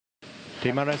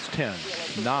T-minus 10,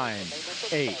 9,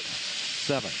 8,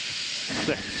 7,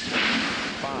 6,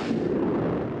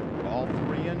 5. All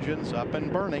three engines up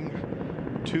and burning.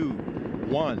 2,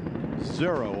 1,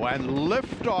 0, and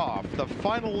liftoff. The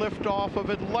final liftoff of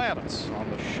Atlantis on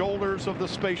the shoulders of the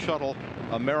space shuttle.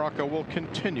 America will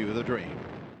continue the dream.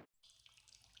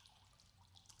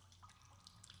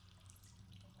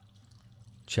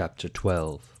 Chapter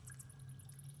 12.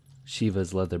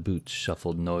 Shiva's leather boots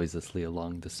shuffled noiselessly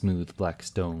along the smooth black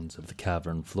stones of the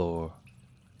cavern floor.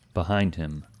 Behind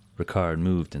him, Ricard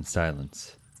moved in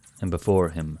silence, and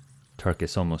before him,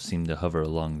 Tarkus almost seemed to hover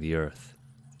along the earth.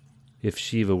 If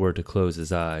Shiva were to close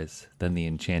his eyes, then the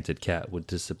enchanted cat would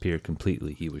disappear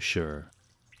completely, he was sure.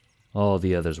 All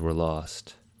the others were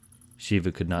lost.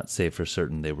 Shiva could not say for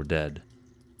certain they were dead.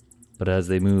 But as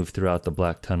they moved throughout the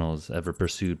black tunnels, ever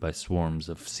pursued by swarms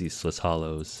of ceaseless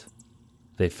hollows,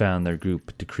 they found their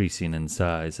group decreasing in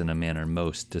size in a manner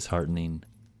most disheartening.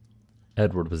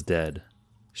 Edward was dead,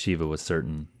 Shiva was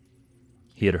certain.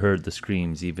 He had heard the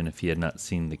screams even if he had not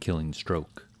seen the killing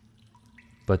stroke.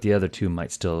 But the other two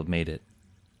might still have made it,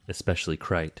 especially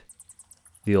Krite.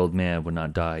 The old man would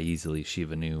not die easily,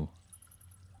 Shiva knew.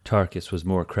 Tarkus was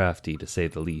more crafty, to say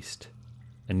the least,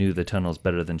 and knew the tunnels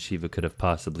better than Shiva could have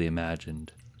possibly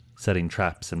imagined, setting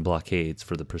traps and blockades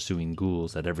for the pursuing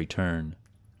ghouls at every turn.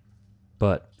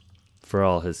 But, for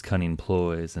all his cunning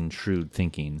ploys and shrewd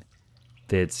thinking,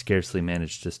 they had scarcely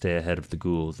managed to stay ahead of the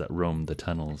ghouls that roamed the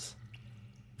tunnels.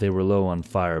 They were low on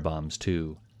firebombs,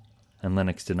 too, and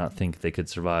Lennox did not think they could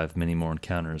survive many more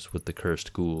encounters with the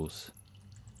cursed ghouls,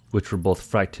 which were both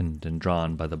frightened and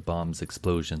drawn by the bomb's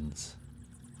explosions.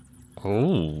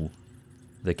 "Oh,"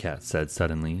 the cat said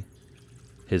suddenly,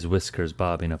 his whiskers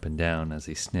bobbing up and down as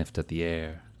he sniffed at the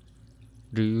air.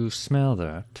 "Do you smell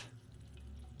that?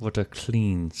 What a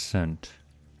clean scent.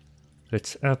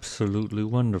 It's absolutely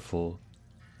wonderful.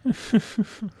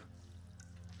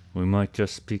 We might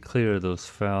just be clear of those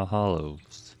foul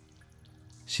hollows."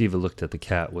 Shiva looked at the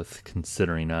cat with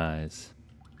considering eyes.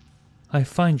 "I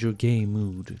find your gay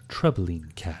mood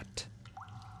troubling, cat."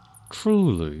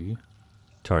 "Truly?"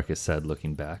 Tarkus said,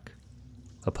 looking back,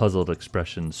 a puzzled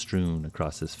expression strewn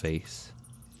across his face.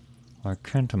 "I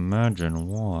can't imagine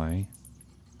why."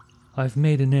 "I've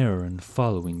made an error in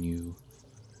following you,"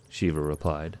 Shiva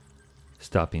replied,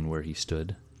 stopping where he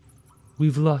stood.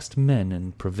 "We've lost men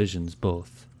and provisions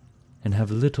both, and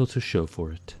have little to show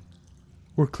for it.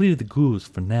 We're clear of the ghouls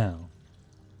for now,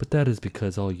 but that is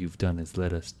because all you've done is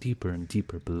led us deeper and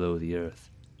deeper below the earth,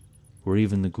 where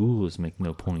even the ghouls make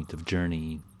no point of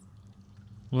journeying."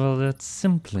 "Well, that's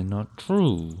simply not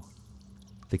true,"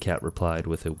 the cat replied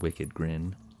with a wicked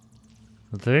grin.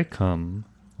 "They come,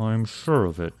 I'm sure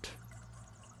of it.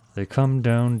 They come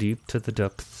down deep to the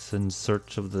depths in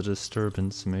search of the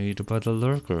disturbance made by the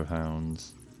lurker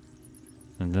hounds,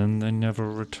 and then they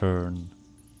never return.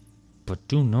 But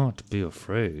do not be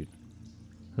afraid.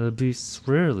 The beasts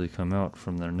rarely come out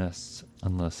from their nests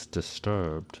unless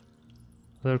disturbed.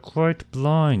 They're quite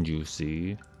blind, you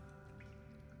see,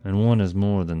 and one is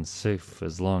more than safe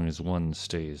as long as one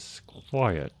stays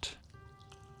quiet."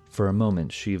 For a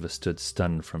moment Shiva stood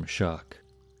stunned from shock,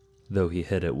 though he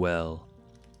hid it well.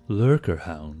 "Lurker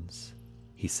hounds,"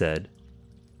 he said,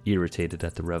 irritated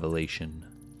at the revelation.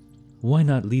 "Why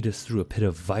not lead us through a pit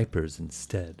of vipers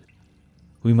instead?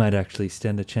 We might actually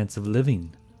stand a chance of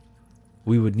living.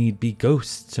 We would need be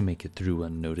ghosts to make it through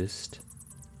unnoticed.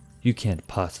 You can't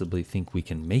possibly think we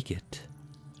can make it."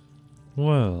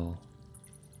 "Well,"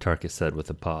 Tarkus said with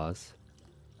a pause,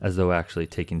 as though actually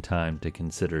taking time to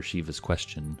consider Shiva's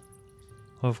question,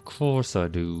 "of course I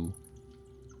do."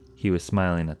 He was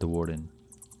smiling at the warden,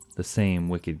 the same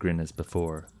wicked grin as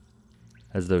before,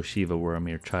 as though Shiva were a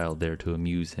mere child there to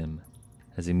amuse him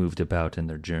as he moved about in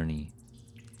their journey.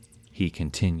 He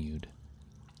continued,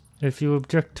 "If you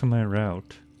object to my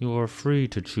route, you are free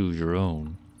to choose your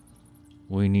own.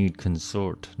 We need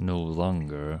consort no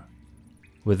longer."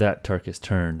 With that, Tarkus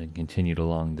turned and continued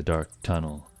along the dark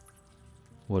tunnel.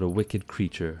 What a wicked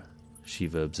creature,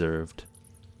 Shiva observed.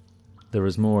 There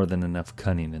was more than enough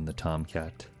cunning in the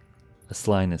tomcat, a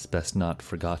slyness best not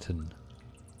forgotten.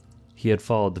 He had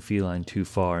followed the feline too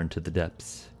far into the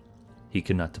depths. He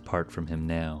could not depart from him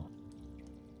now.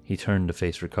 He turned to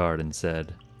face Ricard and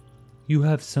said, "You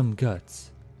have some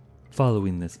guts,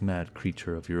 following this mad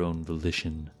creature of your own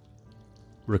volition."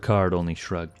 Ricard only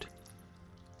shrugged.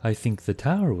 "I think the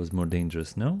tower was more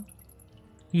dangerous, no?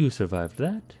 You survived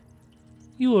that.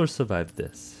 You'll survive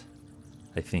this,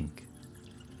 I think.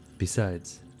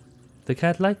 Besides, the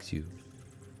cat likes you.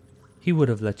 He would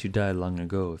have let you die long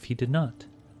ago if he did not."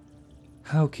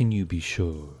 "How can you be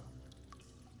sure?"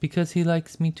 "Because he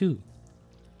likes me too.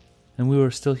 and we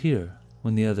are still here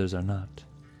when the others are not.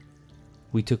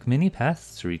 We took many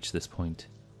paths to reach this point,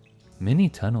 many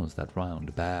tunnels that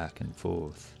wound back and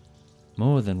forth,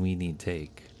 more than we need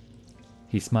take.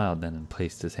 He smiled then and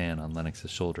placed his hand on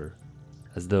Lennox's shoulder,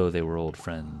 as though they were old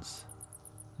friends.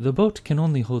 The boat can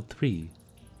only hold 3.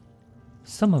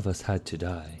 Some of us had to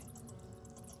die.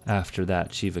 After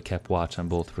that, Shiva kept watch on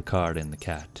both Ricard and the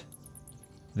cat.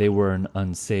 They were an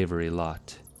unsavory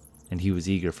lot, and he was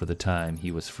eager for the time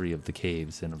he was free of the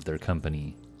caves and of their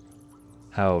company,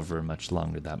 however much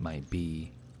longer that might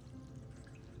be.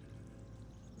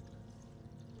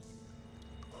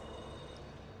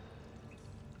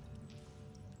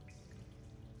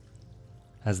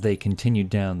 As they continued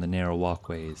down the narrow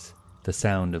walkways, the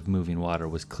sound of moving water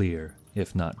was clear,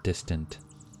 if not distant,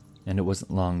 and it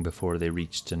wasn't long before they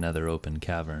reached another open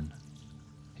cavern.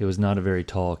 It was not a very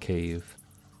tall cave,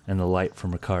 and the light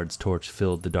from Ricard's torch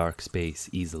filled the dark space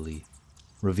easily,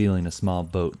 revealing a small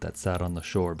boat that sat on the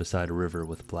shore beside a river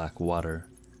with black water.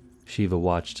 Shiva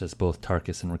watched as both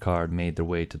Tarkus and Ricard made their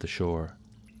way to the shore.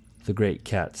 The great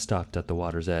cat stopped at the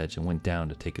water's edge and went down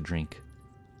to take a drink,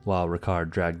 while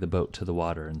Ricard dragged the boat to the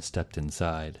water and stepped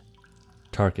inside.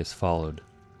 Tarkus followed,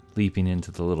 leaping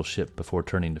into the little ship before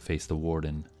turning to face the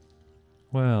warden.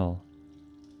 "Well,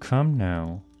 come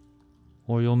now,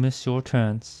 or you'll miss your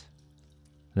chance.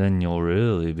 Then you'll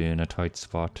really be in a tight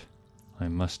spot, I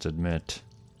must admit."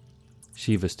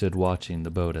 Shiva stood watching the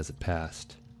boat as it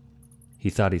passed. He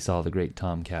thought he saw the great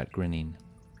tomcat grinning,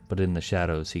 but in the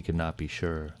shadows he could not be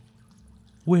sure.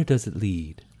 "Where does it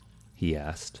lead?" he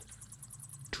asked.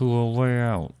 "To a way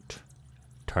out,"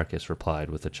 Tarkus replied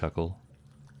with a chuckle.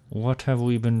 "What have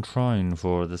we been trying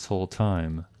for this whole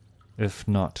time, if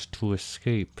not to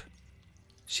escape?"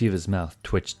 Shiva's mouth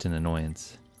twitched in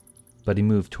annoyance, but he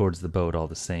moved towards the boat all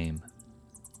the same.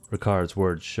 Ricard's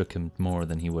words shook him more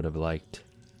than he would have liked,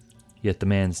 yet the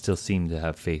man still seemed to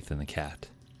have faith in the cat.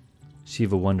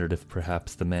 Shiva wondered if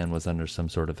perhaps the man was under some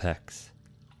sort of hex,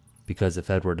 because if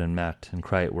Edward and Matt and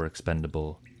Kryet were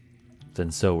expendable,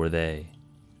 then so were they,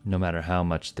 no matter how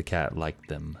much the cat liked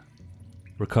them.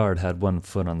 Ricard had one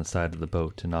foot on the side of the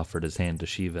boat and offered his hand to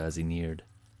Shiva as he neared.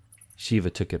 Shiva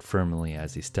took it firmly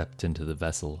as he stepped into the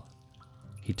vessel.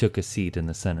 He took a seat in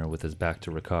the center with his back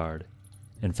to Ricard,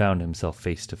 and found himself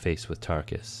face to face with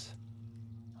Tarkus.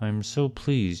 "I'm so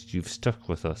pleased you've stuck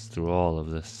with us through all of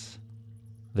this,"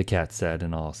 the cat said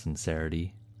in all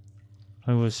sincerity.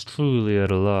 "I was truly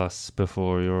at a loss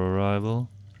before your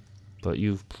arrival, but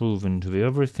you've proven to be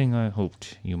everything I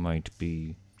hoped you might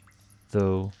be,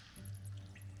 though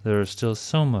there is still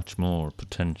so much more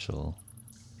potential."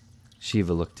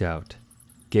 Shiva looked out,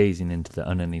 gazing into the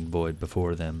unending void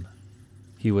before them.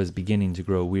 He was beginning to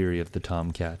grow weary of the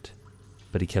tomcat,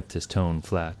 but he kept his tone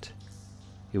flat.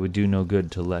 It would do no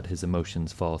good to let his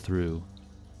emotions fall through.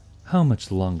 "How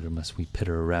much longer must we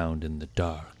pitter around in the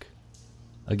dark?"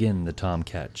 Again the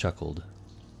tomcat chuckled.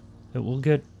 "It will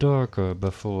get darker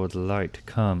before the light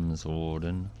comes,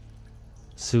 Warden.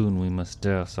 Soon we must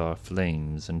douse our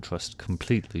flames and trust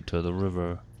completely to the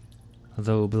river.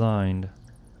 Though blind,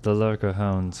 the lurker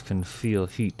hounds can feel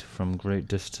heat from great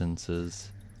distances.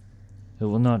 It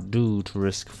will not do to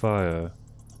risk fire,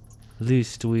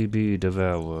 lest we be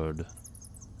devoured."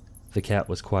 The cat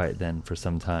was quiet then for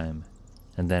some time,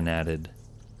 and then added,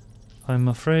 "I'm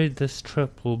afraid this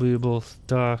trip will be both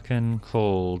dark and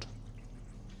cold.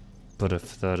 But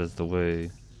if that is the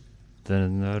way,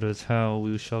 then that is how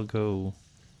we shall go.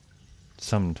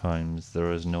 Sometimes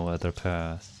there is no other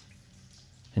path."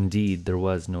 Indeed, there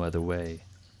was no other way,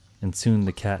 and soon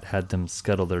the cat had them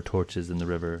scuttle their torches in the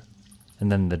river,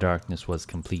 and then the darkness was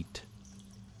complete.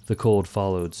 The cold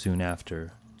followed soon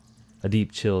after, a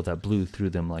deep chill that blew through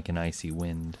them like an icy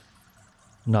wind.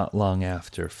 Not long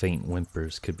after, faint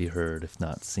whimpers could be heard, if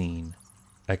not seen,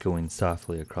 echoing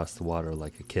softly across the water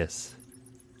like a kiss.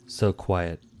 So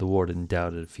quiet, the warden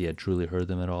doubted if he had truly heard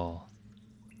them at all.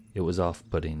 It was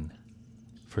off-putting,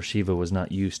 for Shiva was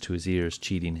not used to his ears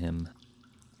cheating him.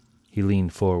 He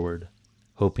leaned forward,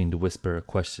 hoping to whisper a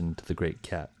question to the great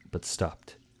cat, but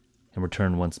stopped, and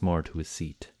returned once more to his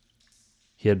seat.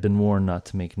 He had been warned not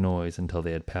to make noise until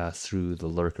they had passed through the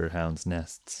lurker hounds'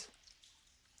 nests.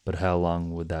 But how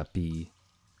long would that be?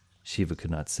 Shiva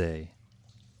could not say,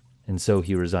 and so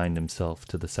he resigned himself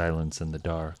to the silence and the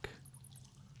dark.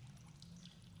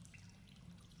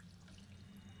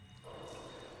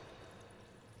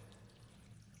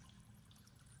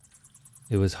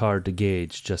 It was hard to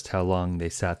gauge just how long they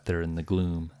sat there in the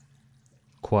gloom,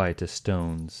 quiet as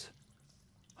stones,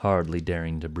 hardly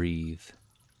daring to breathe.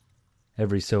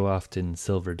 Every so often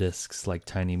silver discs like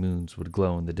tiny moons would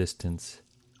glow in the distance,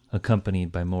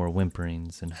 accompanied by more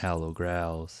whimperings and hollow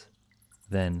growls.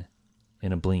 Then,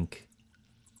 in a blink,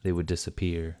 they would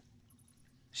disappear.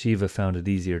 Shiva found it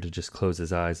easier to just close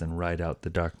his eyes and ride out the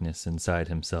darkness inside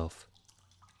himself.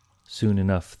 Soon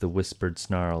enough, the whispered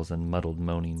snarls and muddled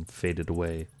moaning faded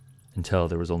away until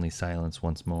there was only silence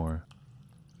once more.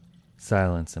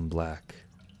 Silence and black,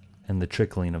 and the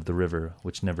trickling of the river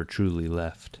which never truly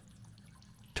left.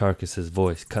 Tarkus's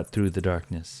voice cut through the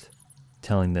darkness,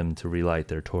 telling them to relight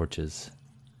their torches.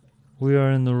 "We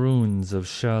are in the ruins of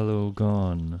Shallow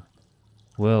Gone,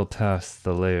 well past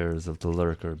the lairs of the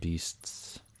lurker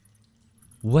beasts."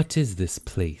 "What is this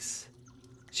place?"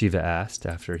 Shiva asked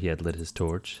after he had lit his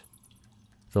torch.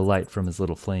 The light from his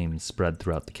little flames spread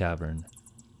throughout the cavern,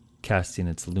 casting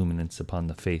its luminance upon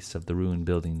the face of the ruined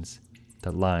buildings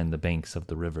that lined the banks of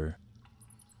the river.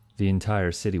 The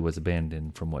entire city was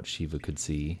abandoned from what Shiva could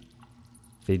see.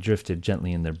 They drifted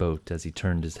gently in their boat as he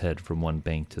turned his head from one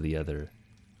bank to the other,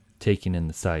 taking in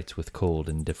the sights with cold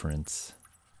indifference.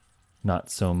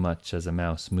 Not so much as a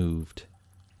mouse moved,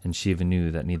 and Shiva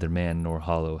knew that neither man nor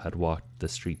hollow had walked the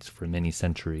streets for many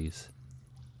centuries.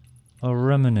 "A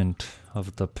remnant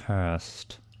of the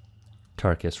past,"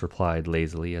 Tarkus replied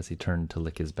lazily as he turned to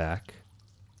lick his back.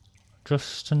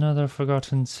 "Just another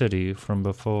forgotten city from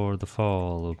before the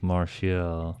fall of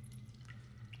Martial,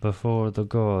 before the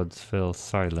gods fell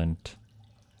silent."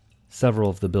 Several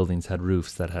of the buildings had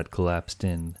roofs that had collapsed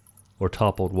in, or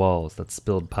toppled walls that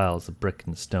spilled piles of brick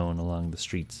and stone along the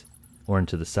streets or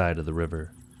into the side of the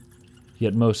river.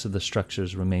 Yet most of the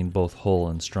structures remained both whole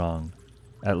and strong,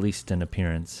 at least in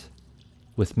appearance,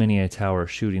 with many a tower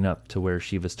shooting up to where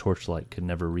Shiva's torchlight could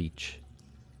never reach.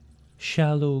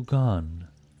 "Shallow Gone,"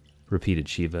 repeated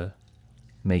Shiva,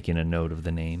 making a note of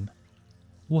the name.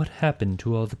 "What happened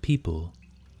to all the people?"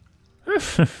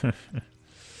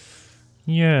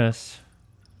 "Yes,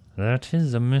 that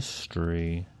is a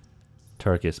mystery,"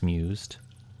 Tarkus mused.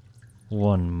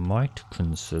 "One might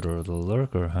consider the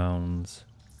lurker hounds,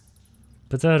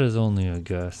 but that is only a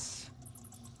guess.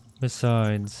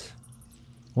 Besides,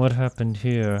 what happened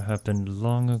here happened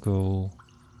long ago.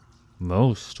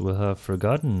 Most will have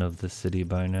forgotten of the city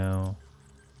by now.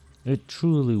 It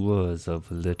truly was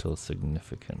of little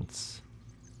significance.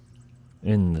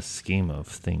 In the scheme of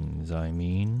things, I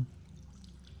mean."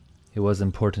 It was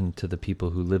important to the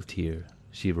people who lived here,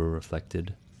 Shiva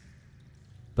reflected.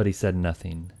 But he said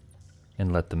nothing,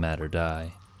 and let the matter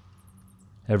die.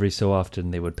 Every so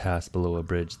often they would pass below a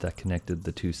bridge that connected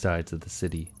the two sides of the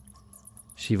city.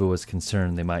 Shiva was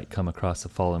concerned they might come across a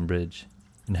fallen bridge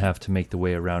and have to make the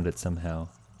way around it somehow.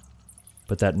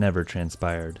 But that never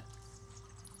transpired,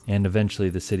 and eventually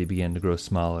the city began to grow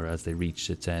smaller as they reached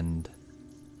its end.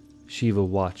 Shiva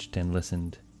watched and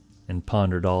listened, and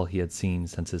pondered all he had seen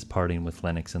since his parting with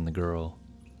Lennox and the girl.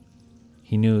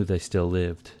 He knew they still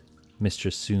lived.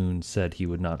 Mistress Soon said he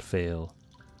would not fail.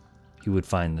 He would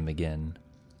find them again.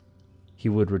 He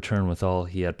would return with all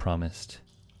he had promised.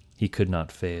 He could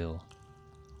not fail.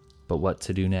 But what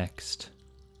to do next?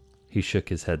 He shook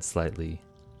his head slightly.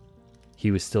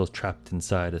 He was still trapped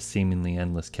inside a seemingly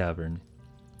endless cavern.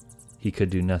 He could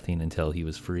do nothing until he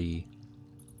was free.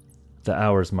 The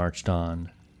hours marched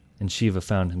on, and Shiva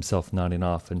found himself nodding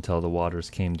off until the waters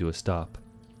came to a stop,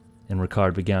 and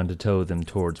Ricard began to tow them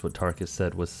towards what Tarkus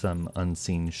said was some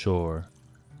unseen shore.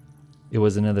 It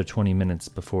was another 20 minutes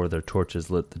before their torches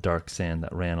lit the dark sand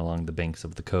that ran along the banks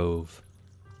of the cove.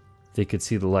 They could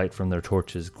see the light from their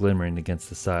torches glimmering against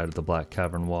the side of the black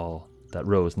cavern wall that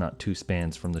rose not 2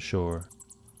 spans from the shore.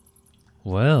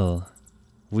 "Well,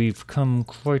 we've come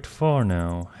quite far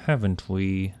now, haven't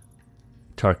we?"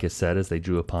 Tarkus said as they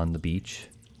drew upon the beach.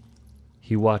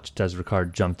 He watched as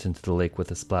Ricard jumped into the lake with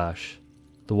a splash,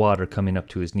 the water coming up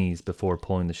to his knees before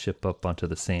pulling the ship up onto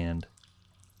the sand.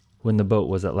 When the boat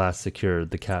was at last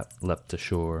secured, the cat leapt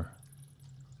ashore.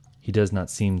 "He does not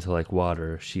seem to like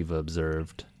water," Shiva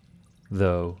observed,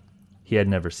 though he had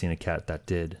never seen a cat that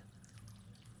did.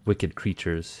 Wicked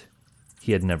creatures,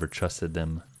 he had never trusted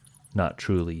them, not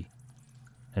truly,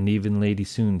 and even Lady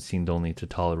Soon seemed only to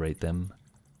tolerate them.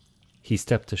 He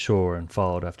stepped ashore and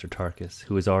followed after Tarkus,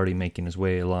 who was already making his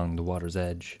way along the water's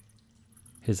edge.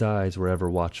 His eyes were ever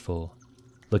watchful,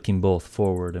 looking both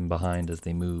forward and behind as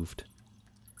they moved.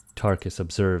 Tarkus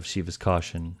observed Shiva's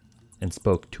caution and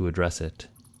spoke to address it.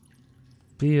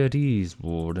 "Be at ease,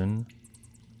 Warden.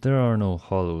 There are no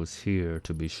hollows here,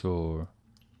 to be sure.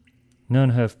 None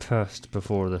have passed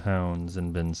before the hounds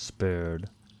and been spared.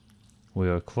 We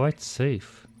are quite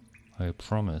safe, I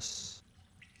promise."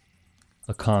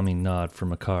 A calming nod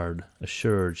from Ricard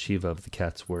assured Shiva of the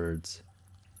cat's words,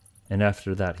 and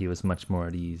after that he was much more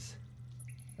at ease.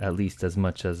 at least as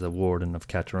much as a warden of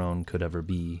Cateron could ever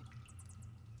be.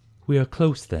 "We are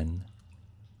close, then.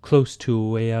 Close to a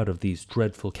way out of these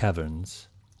dreadful caverns."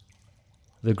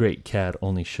 The great cat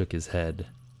only shook his head.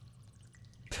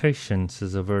 "Patience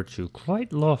is a virtue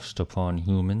quite lost upon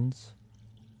humans.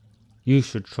 You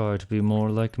should try to be more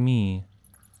like me.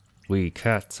 We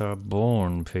cats are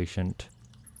born patient."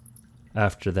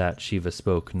 After that, Shiva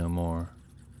spoke no more.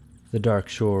 The dark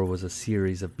shore was a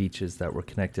series of beaches that were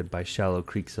connected by shallow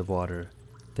creeks of water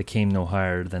that came no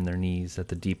higher than their knees at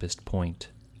the deepest point.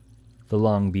 The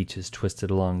long beaches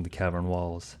twisted along the cavern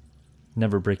walls,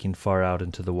 never breaking far out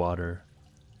into the water.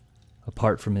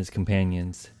 Apart from his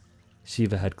companions,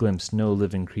 Shiva had glimpsed no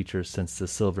living creatures since the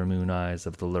silver moon eyes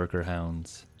of the lurker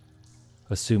hounds,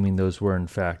 assuming those were in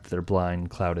fact their blind,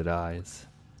 clouded eyes.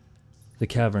 The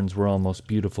caverns were almost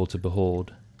beautiful to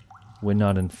behold, when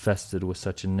not infested with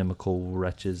such inimical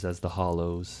wretches as the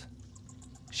Hollows.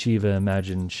 Shiva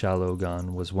imagined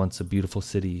Shalogan was once a beautiful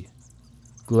city,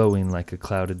 glowing like a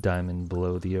clouded diamond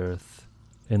below the earth,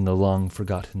 in the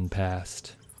long-forgotten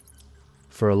past.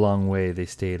 For a long way they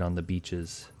stayed on the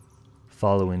beaches,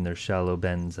 following their shallow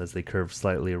bends as they curved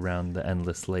slightly around the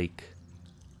endless lake.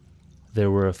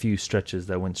 There were a few stretches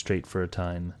that went straight for a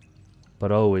time,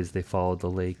 but always they followed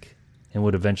the lake, and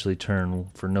would eventually turn,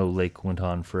 for no lake went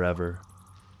on forever.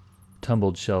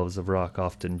 Tumbled shelves of rock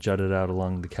often jutted out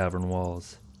along the cavern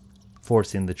walls,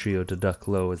 forcing the trio to duck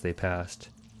low as they passed,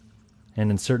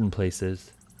 and in certain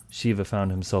places, Shiva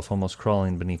found himself almost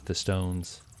crawling beneath the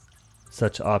stones.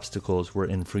 Such obstacles were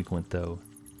infrequent, though,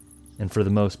 and for the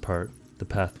most part, the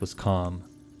path was calm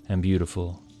and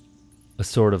beautiful, a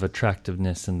sort of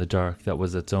attractiveness in the dark that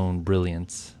was its own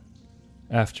brilliance.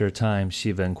 After a time,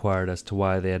 Shiva inquired as to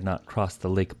why they had not crossed the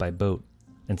lake by boat,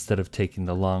 instead of taking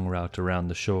the long route around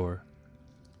the shore.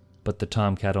 But the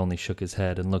tomcat only shook his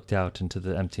head and looked out into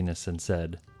the emptiness and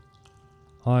said,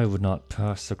 "I would not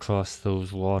pass across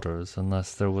those waters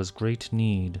unless there was great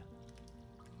need.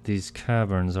 These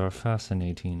caverns are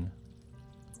fascinating,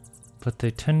 but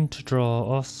they tend to draw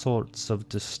all sorts of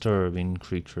disturbing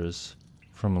creatures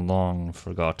from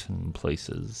long-forgotten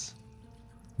places.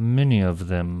 Many of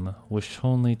them wish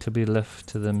only to be left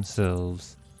to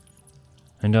themselves,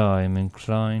 and I am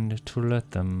inclined to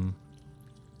let them."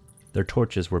 Their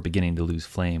torches were beginning to lose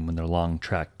flame when their long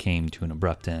track came to an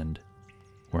abrupt end,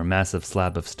 where a massive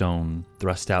slab of stone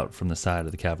thrust out from the side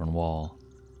of the cavern wall.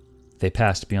 They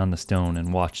passed beyond the stone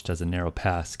and watched as a narrow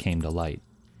pass came to light.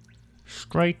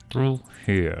 "Straight through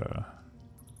here,"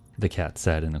 the cat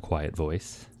said in a quiet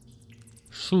voice.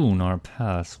 "Soon our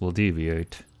paths will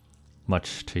deviate,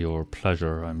 much to your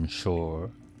pleasure, I'm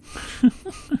sure."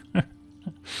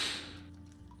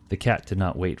 The cat did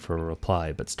not wait for a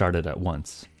reply, but started at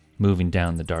once, moving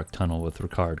down the dark tunnel with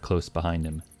Ricard close behind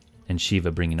him, and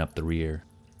Shiva bringing up the rear.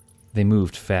 They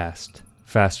moved fast,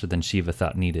 faster than Shiva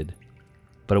thought needed,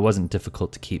 but it wasn't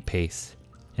difficult to keep pace,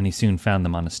 and he soon found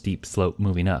them on a steep slope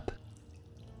moving up.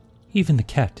 "Even the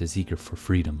cat is eager for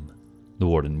freedom," the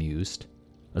warden mused,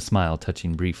 a smile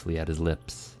touching briefly at his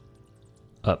lips.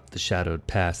 Up the shadowed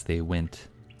pass they went,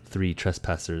 3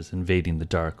 trespassers invading the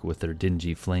dark with their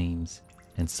dingy flames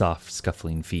and soft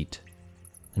scuffling feet,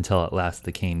 until at last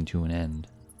they came to an end.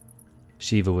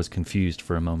 Shiva was confused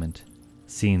for a moment,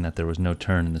 seeing that there was no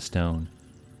turn in the stone,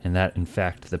 and that in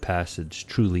fact the passage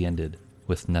truly ended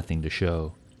with nothing to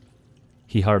show.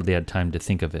 He hardly had time to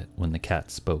think of it when the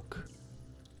cat spoke.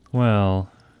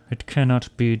 "Well, it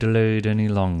cannot be delayed any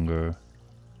longer.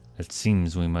 It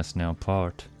seems we must now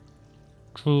part.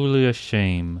 Truly a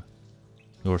shame.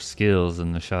 Your skills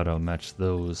in the shadow match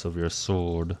those of your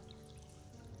sword.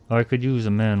 I could use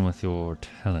a man with your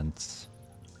talents.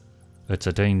 It's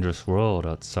a dangerous world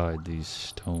outside these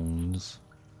stones."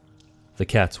 The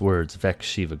cat's words vexed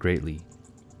Shiva greatly,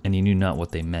 and he knew not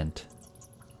what they meant.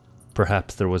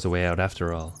 Perhaps there was a way out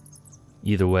after all.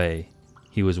 Either way,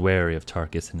 he was wary of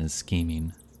Tarkus and his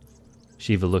scheming.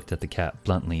 Shiva looked at the cat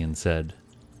bluntly and said,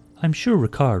 "I'm sure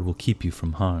Ricard will keep you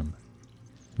from harm.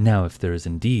 Now if there is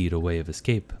indeed a way of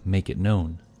escape, make it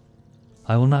known.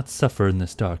 I will not suffer in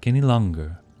this dark any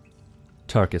longer."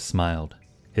 Tarkus smiled,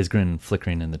 his grin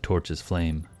flickering in the torch's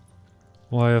flame.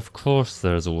 "Why, of course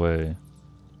there's a way.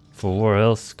 For where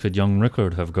else could young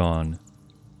Ricard have gone,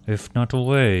 if not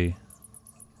away?"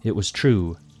 It was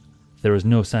true. There was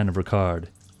no sign of Ricard,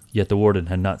 yet the warden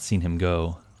had not seen him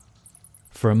go.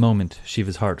 For a moment,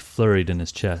 Shiva's heart flurried in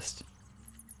his chest,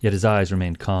 yet his eyes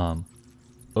remained calm,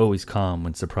 always calm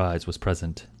when surprise was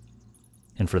present.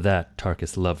 And for that,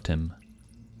 Tarkus loved him.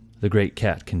 The great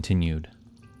cat continued.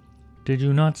 "Did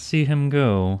you not see him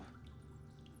go?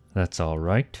 That's all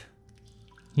right.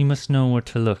 You must know where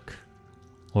to look.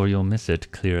 or you'll miss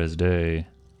it clear as day.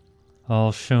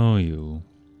 I'll show you."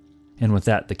 And with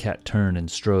that the cat turned and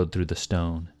strode through the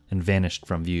stone and vanished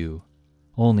from view,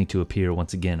 only to appear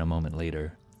once again a moment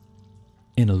later.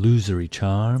 "An illusory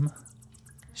charm,"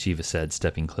 Shiva said,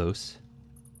 stepping close.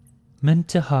 "Meant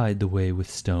to hide the way with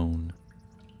stone."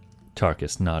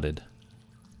 Tarkus nodded.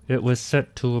 "It was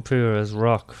set to appear as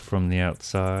rock from the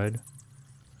outside,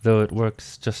 though it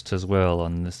works just as well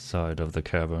on this side of the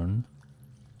cavern."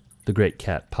 The great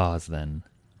cat paused then,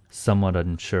 somewhat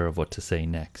unsure of what to say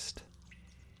next.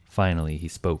 Finally he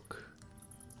spoke.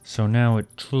 "So now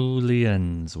it truly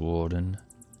ends, Warden.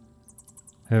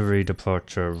 Every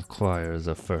departure requires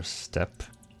a first step.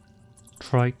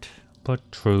 Trite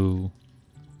but true.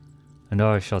 And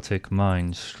I shall take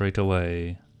mine straight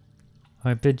away.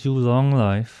 I bid you long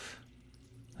life,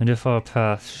 and if our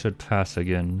paths should pass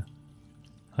again,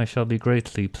 I shall be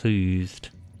greatly pleased."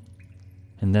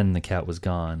 And then the cat was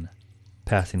gone,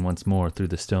 passing once more through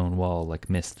the stone wall like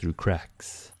mist through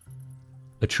cracks.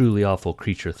 A truly awful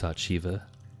creature, thought Shiva,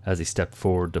 as he stepped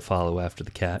forward to follow after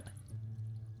the cat.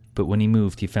 But when he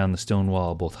moved, he found the stone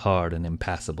wall both hard and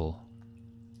impassable.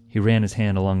 He ran his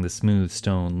hand along the smooth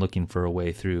stone, looking for a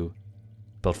way through,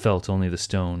 but felt only the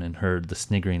stone and heard the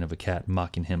sniggering of a cat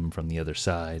mocking him from the other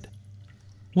side.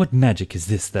 "What magic is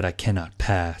this that I cannot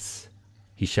pass?"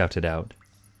 he shouted out,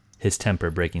 his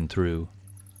temper breaking through.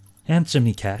 "Answer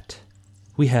me, cat.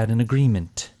 We had an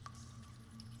agreement."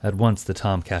 At once the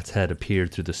tomcat's head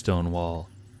appeared through the stone wall,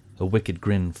 a wicked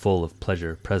grin full of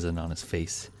pleasure present on his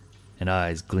face, and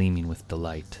eyes gleaming with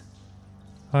delight.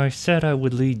 "I said I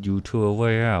would lead you to a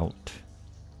way out.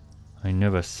 I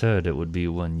never said it would be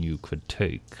one you could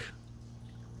take."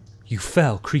 "You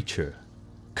foul creature!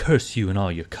 Curse you and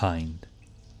all your kind!"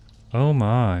 "Oh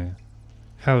my,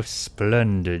 how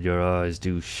splendid your eyes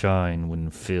do shine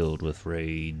when filled with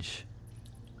rage.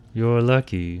 You're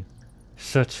lucky.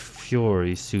 Such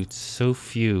fury suits so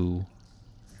few."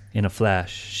 In a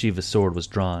flash, Shiva's sword was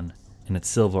drawn, and its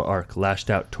silver arc lashed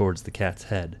out towards the cat's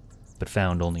head, but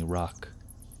found only rock.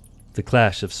 The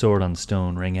clash of sword on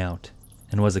stone rang out,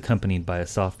 and was accompanied by a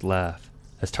soft laugh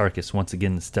as Tarkus once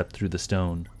again stepped through the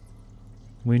stone.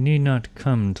 "We need not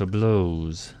come to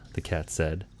blows," the cat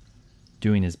said,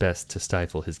 doing his best to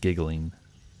stifle his giggling.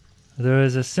 "There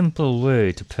is a simple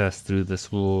way to pass through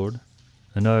this ward,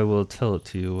 and I will tell it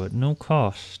to you at no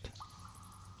cost.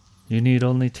 You need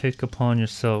only take upon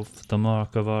yourself the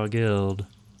mark of our guild,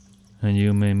 and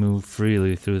you may move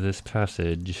freely through this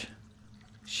passage."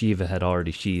 Shiva had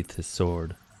already sheathed his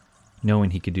sword,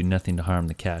 knowing he could do nothing to harm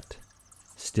the cat.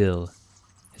 Still,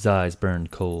 his eyes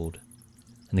burned cold,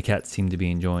 and the cat seemed to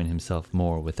be enjoying himself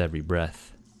more with every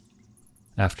breath.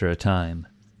 After a time,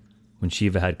 when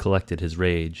Shiva had collected his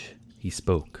rage, he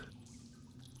spoke.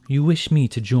 "You wish me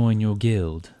to join your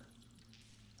guild?"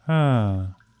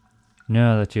 "Ah,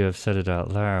 now that you have said it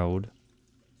out loud,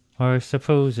 I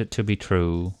suppose it to be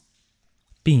true."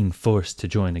 "Being forced to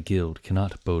join a guild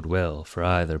cannot bode well for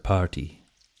either party."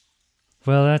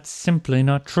 "Well, that's simply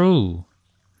not true.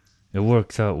 It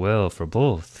works out well for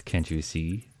both, can't you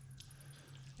see?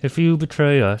 If you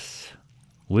betray us,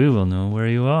 we will know where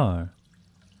you are,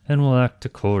 and will act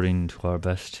according to our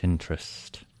best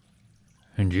interest.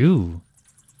 And you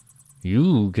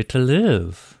get to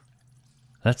live.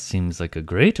 That seems like a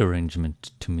great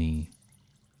arrangement to me.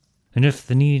 And if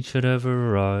the need should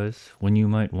ever arise when you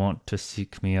might want to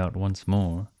seek me out once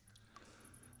more,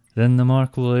 then the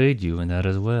mark will aid you in that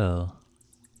as well."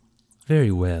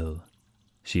 "Very well,"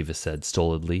 Shiva said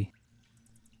stolidly.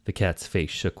 The cat's face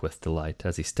shook with delight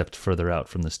as he stepped further out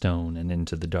from the stone and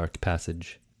into the dark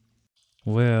passage.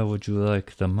 "Where would you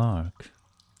like the mark?"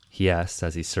 he asked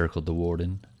as he circled the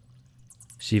warden.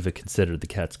 Shiva considered the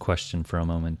cat's question for a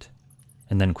moment,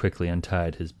 and then quickly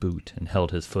untied his boot and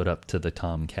held his foot up to the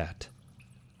tomcat.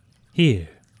 "Here,"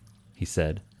 he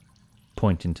said,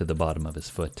 pointing to the bottom of his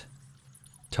foot.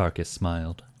 Tarkus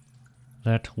smiled.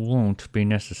 "That won't be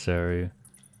necessary.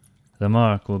 The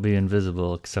mark will be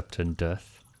invisible except in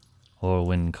death, or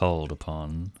when called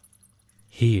upon."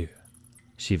 "Here,"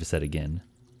 Shiva said again,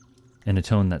 in a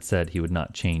tone that said he would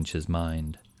not change his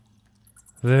mind.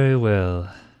 "Very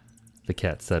well," the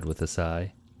cat said with a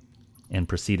sigh, and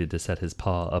proceeded to set his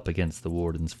paw up against the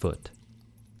warden's foot.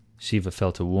 Shiva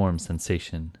felt a warm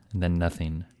sensation, and then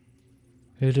nothing.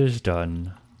 "It is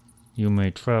done. You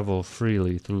may travel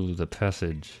freely through the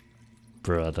passage,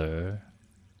 brother."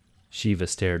 Shiva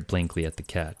stared blankly at the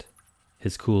cat,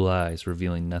 his cool eyes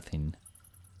revealing nothing.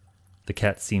 The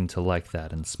cat seemed to like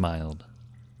that and smiled.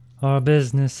 "Our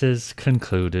business is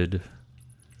concluded.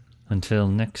 Until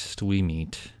next we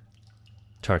meet,"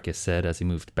 Tarkus said as he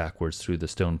moved backwards through the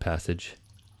stone passage.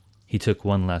 He took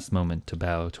one last moment to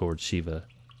bow towards Shiva,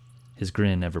 his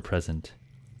grin ever present,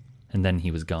 and then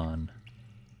he was gone.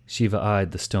 Shiva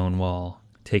eyed the stone wall,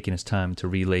 taking his time to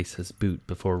relace his boot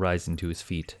before rising to his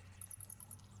feet.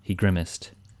 He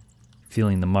grimaced,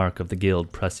 feeling the mark of the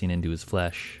guild pressing into his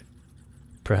flesh.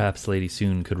 Perhaps Lady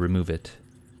Soon could remove it,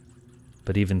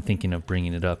 but even thinking of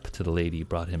bringing it up to the lady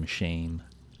brought him shame.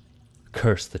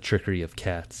 Curse the trickery of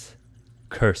cats.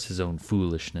 Curse his own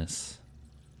foolishness.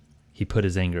 He put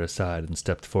his anger aside and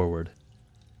stepped forward,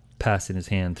 passing his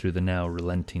hand through the now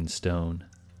relenting stone.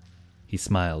 He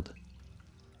smiled,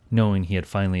 knowing he had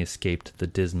finally escaped the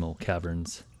dismal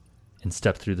caverns, and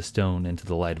stepped through the stone into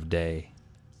the light of day.